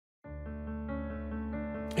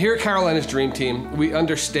Here at Carolina's Dream Team, we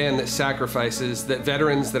understand the sacrifices that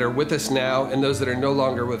veterans that are with us now and those that are no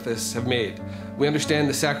longer with us have made. We understand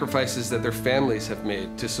the sacrifices that their families have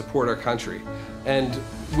made to support our country. And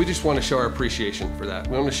we just want to show our appreciation for that.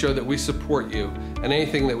 We want to show that we support you, and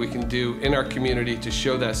anything that we can do in our community to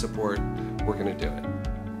show that support, we're going to do it.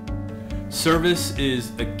 Service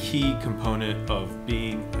is a key component of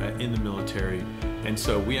being in the military, and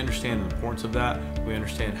so we understand the importance of that. We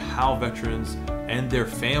understand how veterans and their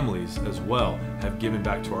families as well have given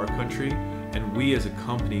back to our country, and we as a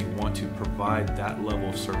company want to provide that level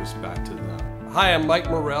of service back to them. Hi, I'm Mike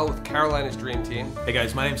Morrell with Carolina's Dream Team. Hey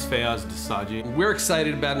guys, my name's Fayaz Desaji. We're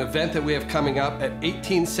excited about an event that we have coming up at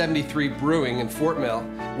 1873 Brewing in Fort Mill,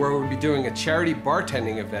 where we'll be doing a charity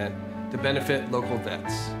bartending event to benefit local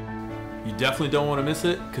vets. You definitely don't want to miss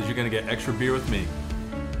it, because you're going to get extra beer with me.